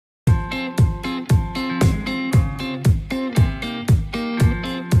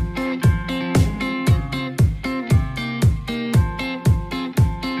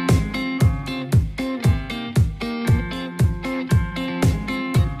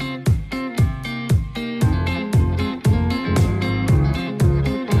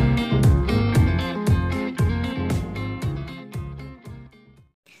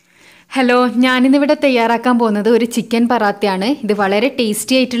Hello, ഞാനിന്നിവിടെ തയ്യാറാക്കാൻ പോകുന്നത് ഒരു ചിക്കൻ പറാത്തയാണ്. ഇത് വളരെ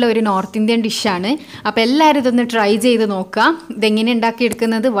ടേസ്റ്റി ആയിട്ടുള്ള ഒരു നോർത്ത് ഇന്ത്യൻ ഡിഷാണ്. അപ്പോൾ എല്ലാവരും ഇതൊന്ന് ട്രൈ ചെയ്ത് നോക്കാം. ഇതെങ്ങനെ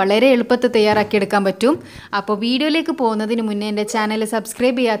ഉണ്ടാക്കിയെടുക്കുന്നത് വളരെ എളുപ്പത്തിൽ തയ്യാറാക്കിയെടുക്കാൻ പറ്റും. അപ്പോൾ വീഡിയോയിലേക്ക് പോകുന്നതിന് മുന്നേ എൻ്റെ ചാനൽ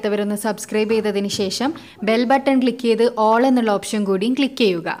സബ്സ്ക്രൈബ് ചെയ്യാത്തവരൊന്ന് സബ്സ്ക്രൈബ് ചെയ്തതിന് ശേഷം ബെൽ ബട്ടൺ ക്ലിക്ക് ചെയ്ത് ഓൾ എന്നുള്ള ഓപ്ഷൻ കൂടിയും ക്ലിക്ക്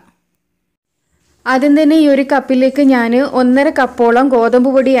ചെയ്യുക. ആദ്യം തന്നെ ഈ ഒരു കപ്പിലേക്ക് ഞാൻ 1.5 കപ്പോളം ഗോതമ്പ്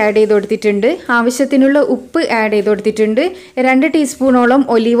പൊടി ആഡ് ചെയ്ത് കൊടുത്തിട്ടുണ്ട്. ആവശ്യത്തിനുള്ള ഉപ്പ് ആഡ് ചെയ്ത് കൊടുത്തിട്ടുണ്ട്. 2 ടീസ്പൂണോളം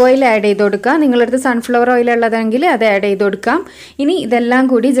ഒലീവ് ഓയിൽ ആഡ് ചെയ്ത് കൊടുക്കുക. നിങ്ങളടുത്ത് സൺഫ്ലവർ ഓയിൽ ഉള്ളതെങ്കിൽ അത് ആഡ് ചെയ്ത് കൊടുക്കാം. ഇനി ഇതെല്ലാം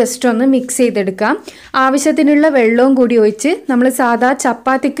കൂടി ജസ്റ്റ് ഒന്ന് മിക്സ് ചെയ്തെടുക്കാം. ആവശ്യത്തിനുള്ള വെള്ളവും കൂടി ഒഴിച്ച് നമ്മൾ സാധാ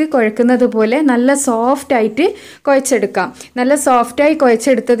ചപ്പാത്തിക്ക് കുഴക്കുന്നത് പോലെ നല്ല സോഫ്റ്റായിട്ട് കുഴച്ചെടുക്കാം. നല്ല സോഫ്റ്റായി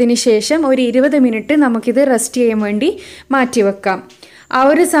കുഴച്ചെടുത്തതിന് ശേഷം ഒരു 20 മിനിറ്റ് നമുക്കിത് റെസ്റ്റ് ചെയ്യാൻ വേണ്ടി മാറ്റി വെക്കാം. ആ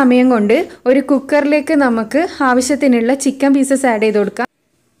ഒരു സമയം കൊണ്ട് ഒരു കുക്കറിലേക്ക് നമുക്ക് ആവശ്യത്തിനുള്ള ചിക്കൻ പീസസ് ആഡ് ചെയ്ത് കൊടുക്കാം.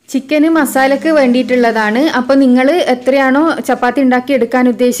 ചിക്കന് മസാലയ്ക്ക് വേണ്ടിയിട്ടുള്ളതാണ്. അപ്പോൾ നിങ്ങൾ എത്രയാണോ ചപ്പാത്തി ഉണ്ടാക്കി എടുക്കാൻ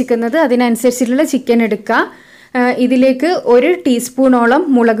ഉദ്ദേശിക്കുന്നത് അതിനനുസരിച്ചിട്ടുള്ള ചിക്കൻ എടുക്കുക. ഇതിലേക്ക് 1 ടീസ്പൂണോളം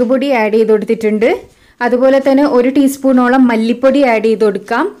മുളക് പൊടി ആഡ് ചെയ്ത് കൊടുത്തിട്ടുണ്ട്. അതുപോലെ തന്നെ 1 ടീസ്പൂണോളം മല്ലിപ്പൊടി ആഡ് ചെയ്ത്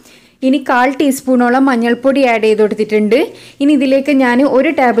കൊടുക്കാം. ഇനി 1/4 ടീസ്പൂണോളം മഞ്ഞൾപ്പൊടി ആഡ് ചെയ്ത് കൊടുത്തിട്ടുണ്ട്. ഇനി ഇതിലേക്ക് ഞാൻ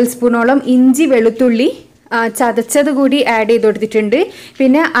 1 ടേബിൾ സ്പൂണോളം ഇഞ്ചി വെളുത്തുള്ളി ചതച്ചത് കൂടി ആഡ് ചെയ്ത് കൊടുത്തിട്ടുണ്ട്.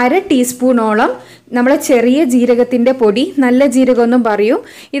 പിന്നെ 1/2 ടീസ്പൂണോളം നമ്മളെ ചെറിയ ജീരകത്തിൻ്റെ പൊടി, നല്ല ജീരകമൊന്നും പറയും,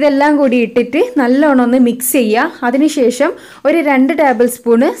 ഇതെല്ലാം കൂടി ഇട്ടിട്ട് നല്ലോണം ഒന്ന് മിക്സ് ചെയ്യുക. അതിനുശേഷം ഒരു 2 ടേബിൾ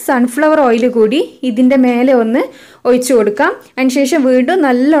സ്പൂണ് സൺഫ്ലവർ ഓയിൽ കൂടി ഇതിൻ്റെ മേലെ ഒന്ന് ഒഴിച്ചു കൊടുക്കാം. അതിനുശേഷം വീണ്ടും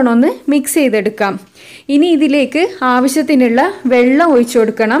നല്ലോണം ഒന്ന് മിക്സ് ചെയ്തെടുക്കാം. ഇനി ഇതിലേക്ക് ആവശ്യത്തിനുള്ള വെള്ളം ഒഴിച്ചു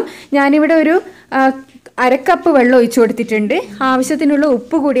കൊടുക്കണം. ഞാനിവിടെ ഒരു 1/2 കപ്പ് വെള്ളം ഒഴിച്ചു കൊടുത്തിട്ടുണ്ട്. ആവശ്യത്തിനുള്ള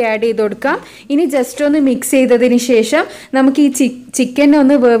ഉപ്പ് കൂടി ആഡ് ചെയ്ത് കൊടുക്കാം. ഇനി ജസ്റ്റ് ഒന്ന് മിക്സ് ചെയ്തതിന് ശേഷം നമുക്ക് ഈ ചിക്കനെ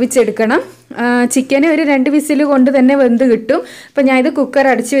ഒന്ന് വേവിച്ചെടുക്കണം. ചിക്കന് ഒരു 2 വിസിൽ കൊണ്ട് തന്നെ വെന്ത് കിട്ടും. അപ്പോൾ ഞാൻ ഇത് കുക്കർ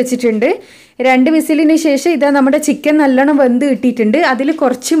അടച്ച് വെച്ചിട്ടുണ്ട്. 2 വിസിലിന് ശേഷം ഇതാ നമ്മുടെ ചിക്കൻ നല്ലോണം വെന്ത് കിട്ടിയിട്ടുണ്ട്. അതിൽ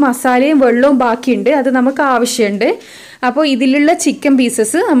കുറച്ച് മസാലയും വെള്ളവും ബാക്കിയുണ്ട്, അത് നമുക്ക് ആവശ്യമുണ്ട്. അപ്പോൾ ഇതിലുള്ള ചിക്കൻ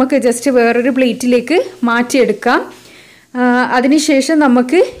പീസസ് നമുക്ക് ജസ്റ്റ് വേറൊരു പ്ലേറ്റിലേക്ക് മാറ്റിയെടുക്കാം. അതിനുശേഷം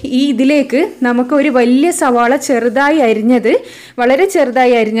നമുക്ക് ഇതിലേക്ക് നമുക്ക് ഒരു വലിയ സവാള ചെറുതായി അരിഞ്ഞത്, വളരെ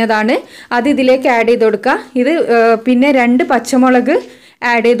ചെറുതായി അരിഞ്ഞതാണ്, അത് ഇതിലേക്ക് ആഡ് ചെയ്ത് കൊടുക്കുക. ഇത് പിന്നെ 2 പച്ചമുളക്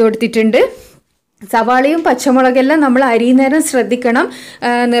ആഡ് ചെയ്ത് കൊടുത്തിട്ടുണ്ട്. സവാളയും പച്ചമുളകെല്ലാം നമ്മൾ അരിയുന്നേരം ശ്രദ്ധിക്കണം.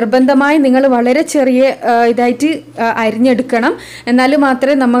 നിർബന്ധമായി നിങ്ങൾ വളരെ ചെറിയ ഇതായിട്ട് അരിഞ്ഞെടുക്കണം. എന്നാൽ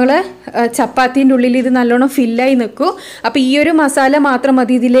മാത്രമേ നമ്മൾ ചപ്പാത്തിൻ്റെ ഉള്ളിൽ ഇത് നല്ലോണം ഫില്ലായി നിൽക്കൂ. അപ്പോൾ ഈ ഒരു മസാല മാത്രം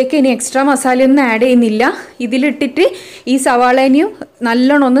മതി. ഇതിലേക്ക് ഇനി എക്സ്ട്രാ മസാലയൊന്നും ആഡ് ചെയ്യുന്നില്ല. ഇതിലിട്ടിട്ട് ഈ സവാളേനെയും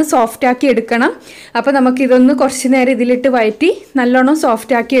നല്ലോണം ഒന്ന് സോഫ്റ്റാക്കി എടുക്കണം. അപ്പോൾ നമുക്കിതൊന്ന് കുറച്ച് നേരം ഇതിലിട്ട് വഴറ്റി നല്ലോണം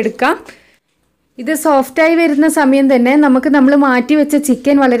സോഫ്റ്റാക്കി എടുക്കാം. ഇത് സോഫ്റ്റായി വരുന്ന സമയം തന്നെ നമ്മൾ മാറ്റി വെച്ച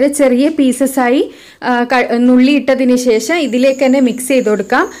ചിക്കൻ വളരെ ചെറിയ പീസസായി നുള്ളിയിട്ടതിന് ശേഷം ഇതിലേക്ക് തന്നെ മിക്സ് ചെയ്ത്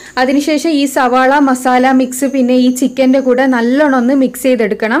കൊടുക്കാം. അതിനുശേഷം ഈ സവാള മസാല മിക്സ് പിന്നെ ഈ ചിക്കൻ്റെ കൂടെ നല്ലോണം ഒന്ന് മിക്സ്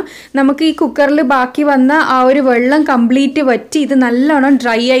ചെയ്തെടുക്കണം. നമുക്ക് ഈ കുക്കറിൽ ബാക്കി വന്ന ആ ഒരു വെള്ളം കംപ്ലീറ്റ് വറ്റി ഇത് നല്ലോണം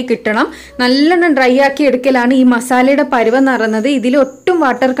ഡ്രൈ ആയി കിട്ടണം. നല്ലോണം ഡ്രൈ ആക്കി എടുക്കലാണ് ഈ മസാലയുടെ പരുവം നിറഞ്ഞത്. ഇതിൽ ഒട്ടും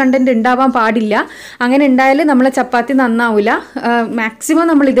വാട്ടർ കണ്ടൻറ്റ് ഉണ്ടാവാൻ പാടില്ല. അങ്ങനെ ഉണ്ടായാൽ നമ്മളെ ചപ്പാത്തി നന്നാവില്ല. മാക്സിമം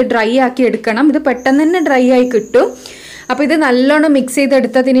നമ്മളിത് ഡ്രൈ ആക്കി എടുക്കണം. ഇത് പെട്ടെന്ന് തന്നെ ഡ്രൈ ആയി കിട്ടും. അപ്പോൾ ഇത് നല്ലോണം മിക്സ്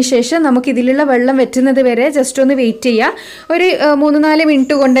ചെയ്തെടുത്തതിന് ശേഷം നമുക്ക് ഇതിലുള്ള വെള്ളം വറ്റുന്നത് വരെ ജസ്റ്റ് ഒന്ന് വെയിറ്റ് ചെയ്യുക. ഒരു 3-4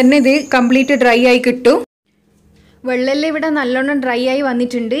 മിനിറ്റ് കൊണ്ട് തന്നെ ഇത് കംപ്ലീറ്റ് ഡ്രൈ ആയി കിട്ടും. വെള്ളമെല്ലാം ഇവിടെ നല്ലോണം ഡ്രൈ ആയി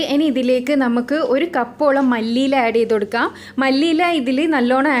വന്നിട്ടുണ്ട്. ഇനി ഇതിലേക്ക് നമുക്ക് 1 കപ്പോളം മല്ലിയില ആഡ് ചെയ്ത് കൊടുക്കാം. മല്ലിയില ഇതിൽ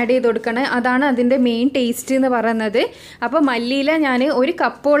നല്ലോണം ആഡ് ചെയ്ത് കൊടുക്കണം, അതാണ് അതിൻ്റെ മെയിൻ ടേസ്റ്റ് എന്ന് പറയുന്നത്. അപ്പോൾ മല്ലിയില ഞാൻ 1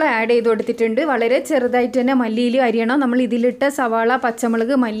 കപ്പോളം ആഡ് ചെയ്ത് കൊടുത്തിട്ടുണ്ട്. വളരെ ചെറുതായിട്ട് തന്നെ മല്ലിയില അരിയണം. നമ്മൾ ഇതിലിട്ട സവാള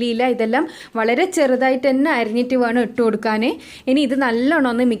പച്ചമുളക് മല്ലിയില ഇതെല്ലാം വളരെ ചെറുതായിട്ട് തന്നെ അരിഞ്ഞിട്ട് വേണം ഇട്ട് കൊടുക്കാൻ. ഇനി ഇത്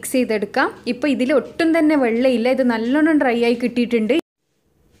നല്ലോണം ഒന്ന് മിക്സ് ചെയ്തെടുക്കാം. ഇപ്പോൾ ഇതിൽ ഒട്ടും തന്നെ വെള്ളമില്ല, ഇത് നല്ലോണം ഡ്രൈ ആയി കിട്ടിയിട്ടുണ്ട്.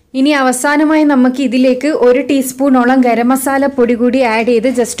 ഇനി അവസാനമായി നമുക്ക് ഇതിലേക്ക് 1 ടീസ്പൂണോളം ഗരം മസാല പൊടി കൂടി ആഡ് ചെയ്ത്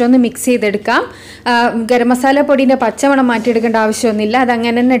ജസ്റ്റ് ഒന്ന് മിക്സ് ചെയ്തെടുക്കാം. ഗരം മസാല പൊടിൻ്റെ പച്ചമണം മാറ്റിയെടുക്കേണ്ട ആവശ്യമൊന്നുമില്ല,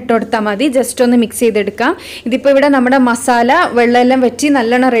 അതങ്ങനെ തന്നെ ഇട്ട് കൊടുത്താൽ മതി. ജസ്റ്റ് ഒന്ന് മിക്സ് ചെയ്തെടുക്കാം. ഇതിപ്പോൾ ഇവിടെ നമ്മുടെ മസാല വെള്ളമെല്ലാം വെച്ച്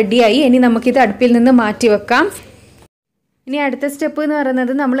നല്ലോണം റെഡിയായി. ഇനി നമുക്കിത് അടുപ്പിൽ നിന്ന് മാറ്റി വെക്കാം. ഇനി അടുത്ത സ്റ്റെപ്പ് എന്ന്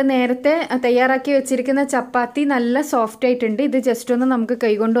പറയുന്നത് നമ്മൾ നേരത്തെ തയ്യാറാക്കി വെച്ചിരിക്കുന്ന ചപ്പാത്തി നല്ല സോഫ്റ്റ് ആയിട്ടുണ്ട്. ഇത് ജസ്റ്റ് ഒന്ന് നമുക്ക്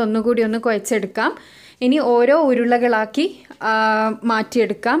കൈകൊണ്ട് ഒന്നുകൂടി ഒന്ന് കുഴച്ചെടുക്കാം. ഇനി ഓരോ ഉരുളകളാക്കി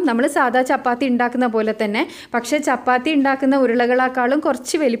മാറ്റിയെടുക്കാം. നമ്മൾ സാധാ ചപ്പാത്തി ഉണ്ടാക്കുന്ന പോലെ തന്നെ, പക്ഷേ ചപ്പാത്തി ഉണ്ടാക്കുന്ന ഉരുളകളെക്കാളും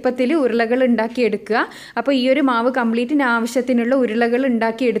കുറച്ച് വലിപ്പത്തിൽ ഉരുളകൾ ഉണ്ടാക്കിയെടുക്കുക. അപ്പോൾ ഈ ഒരു മാവ് കംപ്ലീറ്റിന് ആവശ്യത്തിനുള്ള ഉരുളകൾ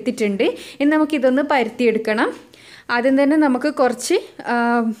ഉണ്ടാക്കി എടുത്തിട്ടുണ്ട്. ഇനി നമുക്കിതൊന്ന് പരത്തിയെടുക്കണം. ആദ്യം തന്നെ നമുക്ക് കുറച്ച്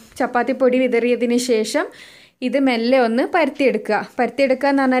ചപ്പാത്തിപ്പൊടി വിതറിയതിന് ശേഷം ഇത് മെല്ലെ ഒന്ന് പരത്തിയെടുക്കുക. പരത്തിയെടുക്കുക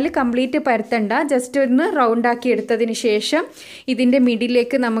എന്ന് പറഞ്ഞാൽ കംപ്ലീറ്റ് പരത്തണ്ട, ജസ്റ്റ് ഒന്ന് റൗണ്ടാക്കി എടുത്തതിന് ശേഷം ഇതിൻ്റെ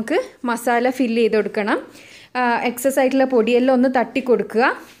മിഡിലേക്ക് നമുക്ക് മസാല ഫില്ല് ചെയ്ത് കൊടുക്കണം. എക്സസ് ആയിട്ടുള്ള പൊടിയെല്ലാം ഒന്ന് തട്ടി കൊടുക്കുക.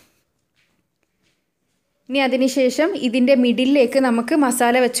 ഇനി അതിനുശേഷം ഇതിൻ്റെ മിഡിലേക്ക് നമുക്ക്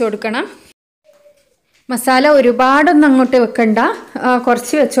മസാല വെച്ച് കൊടുക്കണം. മസാല ഒരുപാടൊന്നും അങ്ങോട്ട് വെക്കണ്ട,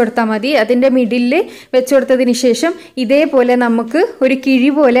 കുറച്ച് വെച്ച് കൊടുത്താൽ മതി. അതിൻ്റെ മിഡിലിൽ വെച്ച് കൊടുത്തതിന് ശേഷം ഇതേപോലെ നമുക്ക് ഒരു കിഴി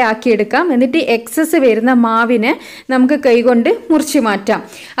പോലെ ആക്കിയെടുക്കാം. എന്നിട്ട് എക്സസ് വരുന്ന മാവിനെ നമുക്ക് കൈകൊണ്ട് മുറിച്ച് മാറ്റാം.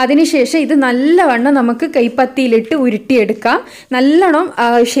 അതിനുശേഷം ഇത് നല്ലവണ്ണം നമുക്ക് കൈപ്പത്തിയിലിട്ട് ഉരുട്ടിയെടുക്കാം. നല്ലോണം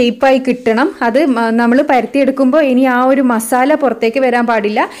ഷേപ്പായി കിട്ടണം. അത് നമ്മൾ പരത്തിയെടുക്കുമ്പോൾ ഇനി ആ ഒരു മസാല പുറത്തേക്ക് വരാൻ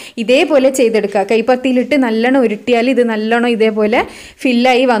പാടില്ല. ഇതേപോലെ ചെയ്തെടുക്കുക. കൈപ്പത്തിയിലിട്ട് നല്ലോണം ഉരുട്ടിയാൽ ഇത് നല്ലോണം ഇതേപോലെ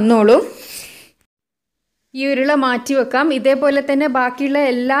ഫില്ലായി വന്നോളും. ഈ ഉരുള മാറ്റി വെക്കാം. ഇതേപോലെ തന്നെ ബാക്കിയുള്ള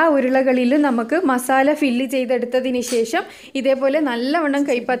എല്ലാ ഉരുളകളിലും നമുക്ക് മസാല ഫില്ല് ചെയ്തെടുത്തതിന് ശേഷം ഇതേപോലെ നല്ലവണ്ണം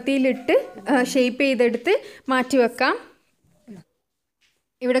കൈപ്പത്തിയിലിട്ട് ഷേപ്പ് ചെയ്തെടുത്ത് മാറ്റി വെക്കാം.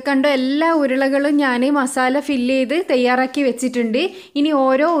 ഇവിടെ കണ്ട എല്ലാ ഉരുളകളും ഞാൻ മസാല ഫില്ല് ചെയ്ത് തയ്യാറാക്കി വെച്ചിട്ടുണ്ട്. ഇനി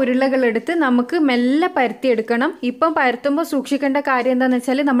ഓരോ ഉരുളകളെടുത്ത് നമുക്ക് മെല്ലെ പരത്തിയെടുക്കണം. ഇപ്പം പരത്തുമ്പോൾ സൂക്ഷിക്കേണ്ട കാര്യം എന്താണെന്ന്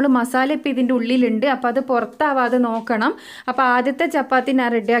വെച്ചാൽ നമ്മൾ മസാല ഇപ്പം ഇതിൻ്റെ ഉള്ളിലുണ്ട്, അപ്പോൾ അത് പുറത്താവാതെ നോക്കണം. അപ്പോൾ ആദ്യത്തെ ചപ്പാത്തി ഞാൻ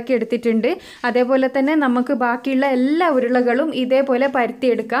റെഡിയാക്കി എടുത്തിട്ടുണ്ട്. അതേപോലെ തന്നെ നമുക്ക് ബാക്കിയുള്ള എല്ലാ ഉരുളകളും ഇതേപോലെ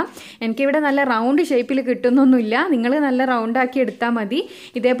പരത്തിയെടുക്കാം. എനിക്കിവിടെ നല്ല റൗണ്ട് ഷേപ്പിൽ കിട്ടുന്നൊന്നുമില്ല, നിങ്ങൾ നല്ല റൗണ്ടാക്കി എടുത്താൽ മതി.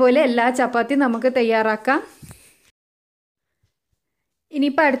 ഇതേപോലെ എല്ലാ ചപ്പാത്തിയും നമുക്ക് തയ്യാറാക്കാം.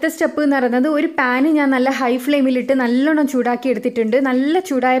 ഇനിയിപ്പോൾ അടുത്ത സ്റ്റെപ്പ് എന്ന് പറയുന്നത്, ഒരു പാന് ഞാൻ നല്ല ഹൈ ഫ്ലെയിമിലിട്ട് നല്ലോണം ചൂടാക്കി എടുത്തിട്ടുണ്ട്. നല്ല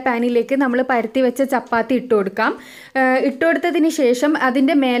ചൂടായ പാനിലേക്ക് നമ്മൾ പരത്തി വെച്ച ചപ്പാത്തി ഇട്ട് കൊടുക്കാം. ഇട്ട് കൊടുത്തതിന് ശേഷം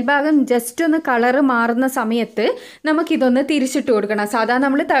അതിൻ്റെ മേൽഭാഗം ജസ്റ്റ് ഒന്ന് കളറ് മാറുന്ന സമയത്ത് നമുക്കിതൊന്ന് തിരിച്ചിട്ട് കൊടുക്കണം. സാധാരണ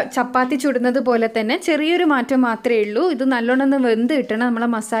നമ്മൾ ചപ്പാത്തി ചുടുന്നത് പോലെ തന്നെ ചെറിയൊരു മാറ്റം മാത്രമേ ഉള്ളൂ. ഇത് നല്ലോണം ഒന്ന് വെന്ത് കിട്ടണം നമ്മളെ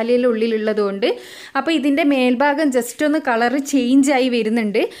മസാലയുടെ ഉള്ളിലുള്ളതുകൊണ്ട്. അപ്പോൾ ഇതിൻ്റെ മേൽഭാഗം ജസ്റ്റ് ഒന്ന് കളറ് ചേഞ്ചായി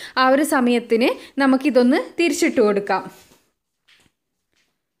വരുന്നുണ്ട്. ആ ഒരു സമയത്തിന് നമുക്കിതൊന്ന് തിരിച്ചിട്ട് കൊടുക്കാം.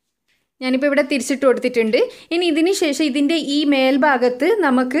 ഞാനിപ്പോൾ ഇവിടെ തിരിച്ചിട്ട് കൊടുത്തിട്ടുണ്ട്. ഇനി ഇതിന് ശേഷം ഇതിൻ്റെ ഈ മേൽഭാഗത്ത്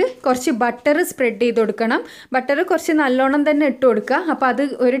നമുക്ക് കുറച്ച് ബട്ടർ സ്പ്രെഡ് ചെയ്ത് കൊടുക്കണം. ബട്ടർ കുറച്ച് നല്ലോണം തന്നെ ഇട്ട് കൊടുക്കുക. അപ്പോൾ അത്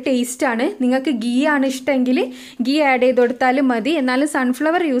ഒരു ടേസ്റ്റാണ്. നിങ്ങൾക്ക് ഗീ ആണ് ഇഷ്ടമെങ്കിൽ ഗീ ആഡ് ചെയ്ത് കൊടുത്താലും മതി. എന്നാലും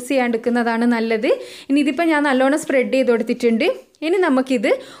സൺഫ്ലവർ യൂസ് ചെയ്യാണ്ടിരിക്കുന്നതാണ് നല്ലത്. ഇനി ഇതിപ്പോൾ ഞാൻ നല്ലോണം സ്പ്രെഡ് ചെയ്ത് കൊടുത്തിട്ടുണ്ട്. ഇനി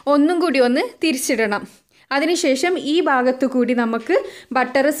നമുക്കിത് ഒന്നും കൂടി ഒന്ന് തിരിച്ചിടണം. അതിനുശേഷം ഈ ഭാഗത്തു കൂടി നമുക്ക്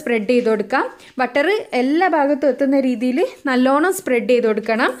ബട്ടർ സ്പ്രെഡ് ചെയ്ത് കൊടുക്കാം. ബട്ടർ എല്ലാ ഭാഗത്തും എത്തുന്ന രീതിയിൽ നല്ലോണം സ്പ്രെഡ് ചെയ്ത്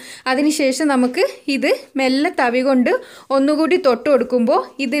കൊടുക്കണം. അതിനുശേഷം നമുക്ക് ഇത് മെല്ലെ തവി കൊണ്ട് ഒന്നുകൂടി തൊട്ട് കൊടുക്കുമ്പോൾ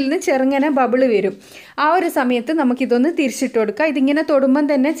ഇതിൽ നിന്ന് ചെറുങ്ങനെ ബബിൾ വരും. ആ ഒരു സമയത്ത് നമുക്കിതൊന്ന് തിരിച്ചിട്ട് കൊടുക്കാം. ഇതിങ്ങനെ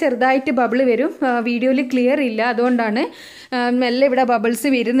തൊടുമ്പം തന്നെ ചെറുതായിട്ട് ബബിൾ വരും. വീഡിയോയിൽ ക്ലിയർ ഇല്ല, അതുകൊണ്ടാണ് മെല്ലെ ഇവിടെ ബബിൾസ്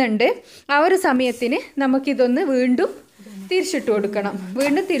വരുന്നുണ്ട്. ആ ഒരു സമയത്തിന് നമുക്കിതൊന്ന് വീണ്ടും തിരിച്ചിട്ട് കൊടുക്കണം.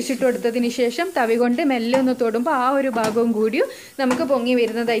 വീണ്ടും തിരിച്ചിട്ട് കൊടുത്തതിന് ശേഷം തവി കൊണ്ട് മെല്ലെ ഒന്ന് തൊടുമ്പോൾ ആ ഒരു ഭാഗവും കൂടിയും നമുക്ക് പൊങ്ങി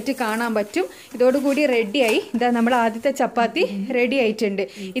വരുന്നതായിട്ട് കാണാൻ പറ്റും. ഇതോടുകൂടി റെഡിയായി. ഇതാ നമ്മൾ ആദ്യത്തെ ചപ്പാത്തി റെഡി ആയിട്ടുണ്ട്.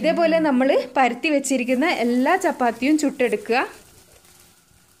 ഇതേപോലെ നമ്മൾ പരത്തി വെച്ചിരിക്കുന്ന എല്ലാ ചപ്പാത്തിയും ചുട്ടെടുക്കുക.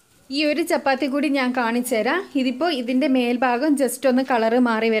 ഈ ഒരു ചപ്പാത്തി കൂടി ഞാൻ കാണിച്ചു തരാം. ഇതിപ്പോൾ ഇതിൻ്റെ മേൽഭാഗം ജസ്റ്റ് ഒന്ന് കളറ്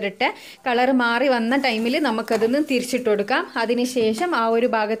മാറി വരട്ടെ. കളറ് മാറി വന്ന ടൈമിൽ നമുക്കതൊന്ന് തിരിച്ചിട്ട് കൊടുക്കാം. അതിനുശേഷം ആ ഒരു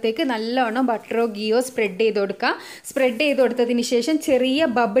ഭാഗത്തേക്ക് നല്ലോണം ബട്ടറോ ഗീയോ സ്പ്രെഡ് ചെയ്ത് കൊടുക്കാം. സ്പ്രെഡ് ചെയ്ത് കൊടുത്തതിന് ശേഷം ചെറിയ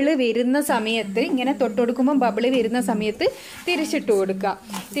ബബിള് വരുന്ന സമയത്ത്, ഇങ്ങനെ തൊട്ട് കൊടുക്കുമ്പോൾ ബബിള് വരുന്ന സമയത്ത് തിരിച്ചിട്ട് കൊടുക്കുക.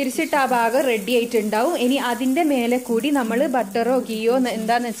 തിരിച്ചിട്ട് ആ ഭാഗം റെഡി ആയിട്ടുണ്ടാവും. ഇനി അതിൻ്റെ മേലെ കൂടി നമ്മൾ ബട്ടറോ ഗീയോ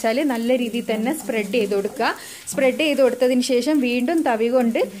എന്താണെന്ന് വെച്ചാൽ നല്ല രീതിയിൽ തന്നെ സ്പ്രെഡ് ചെയ്ത് കൊടുക്കുക. സ്പ്രെഡ് ചെയ്ത് കൊടുത്തതിന് ശേഷം വീണ്ടും തവി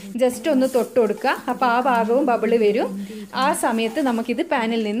കൊണ്ട് ജസ്റ്റ് ഒന്ന് തൊട്ട് കൊടുക്കുക. അപ്പോൾ ആ ഭാഗവും ബബിള് വരും. ആ സമയത്ത് നമുക്കിത്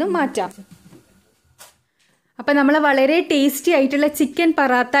പാനിൽ നിന്നും മാറ്റാം. അപ്പോൾ നമ്മൾ വളരെ ടേസ്റ്റി ആയിട്ടുള്ള ചിക്കൻ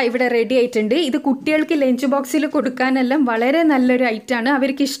പറാത്ത ഇവിടെ റെഡി ആയിട്ടുണ്ട്. ഇത് കുട്ടികൾക്ക് ലഞ്ച് ബോക്സിൽ കൊടുക്കാനെല്ലാം വളരെ നല്ലൊരു ഐറ്റമാണ്.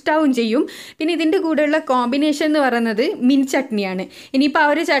 അവർക്ക് ഇഷ്ടാവും ചെയ്യും. പിന്നെ ഇതിൻ്റെ കൂടെയുള്ള കോമ്പിനേഷൻ എന്ന് പറയുന്നത് മിൻ ചട്നിയാണ്. ഇനിയിപ്പോൾ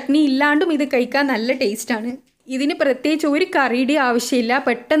ആ ഒരു ചട്നി ഇല്ലാണ്ടും ഇത് കഴിക്കാൻ നല്ല ടേസ്റ്റാണ്. ഇതിന് പ്രത്യേകിച്ച് ഒരു കറിയുടെ ആവശ്യമില്ല.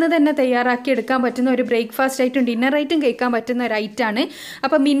 പെട്ടെന്ന് തന്നെ തയ്യാറാക്കി എടുക്കാൻ പറ്റുന്ന ഒരു ബ്രേക്ക്ഫാസ്റ്റ് ആയിട്ടും ഡിന്നറായിട്ടും കഴിക്കാൻ പറ്റുന്ന ഒരു ഐറ്റമാണ്.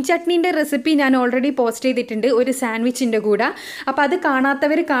 അപ്പോൾ മിൻ ചട്നീൻ്റെ റെസിപ്പി ഞാൻ ഓൾറെഡി പോസ്റ്റ് ചെയ്തിട്ടുണ്ട് ഒരു സാൻഡ്വിച്ചിൻ്റെ കൂടെ. അപ്പോൾ അത്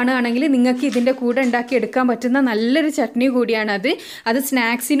കാണാത്തവർ കാണുകയാണെങ്കിൽ നിങ്ങൾക്ക് ഇതിൻ്റെ കൂടെ ഉണ്ടാക്കി എടുക്കാൻ പറ്റുന്ന നല്ലൊരു ചട്നി കൂടിയാണ് അത്. അത്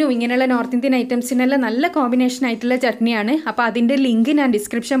സ്നാക്സിനും ഇങ്ങനെയുള്ള നോർത്ത് ഇന്ത്യൻ ഐറ്റംസിനെല്ലാം നല്ല കോമ്പിനേഷൻ ആയിട്ടുള്ള ചട്നിയാണ്. അപ്പോൾ അതിൻ്റെ ലിങ്ക് ഞാൻ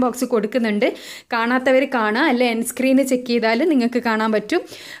ഡിസ്ക്രിപ്ഷൻ ബോക്സിൽ കൊടുക്കുന്നുണ്ട്. കാണാത്തവർ കാണുക, അല്ലെ എൻ സ്ക്രീന് ചെക്ക് ചെയ്താൽ നിങ്ങൾക്ക് കാണാൻ പറ്റും.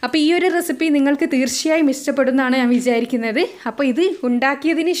 അപ്പോൾ ഈ ഒരു റെസിപ്പി നിങ്ങൾക്ക് തീർച്ചയായും ഇഷ്ടപ്പെടുന്ന ഞാൻ വിചാരിക്കുന്നത്. അപ്പോൾ ഇത്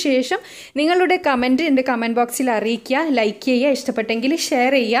ഉണ്ടാക്കിയതിന് ശേഷം നിങ്ങളുടെ കമൻറ്റ് എൻ്റെ കമൻറ്റ് ബോക്സിൽ അറിയിക്കുക. ലൈക്ക് ചെയ്യുക, ഇഷ്ടപ്പെട്ടെങ്കിൽ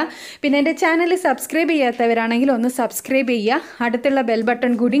ഷെയർ ചെയ്യുക. പിന്നെ എൻ്റെ ചാനൽ സബ്സ്ക്രൈബ് ചെയ്യാത്തവരാണെങ്കിൽ ഒന്ന് സബ്സ്ക്രൈബ് ചെയ്യുക. അടുത്തുള്ള ബെൽ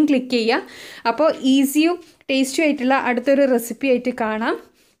ബട്ടൺ കൂടിയും ക്ലിക്ക് ചെയ്യുക. അപ്പോൾ ഈസിയും ടേസ്റ്റിയും ആയിട്ടുള്ള അടുത്തൊരു റെസിപ്പി ആയിട്ട് കാണാം.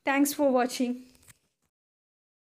 Thanks for watching.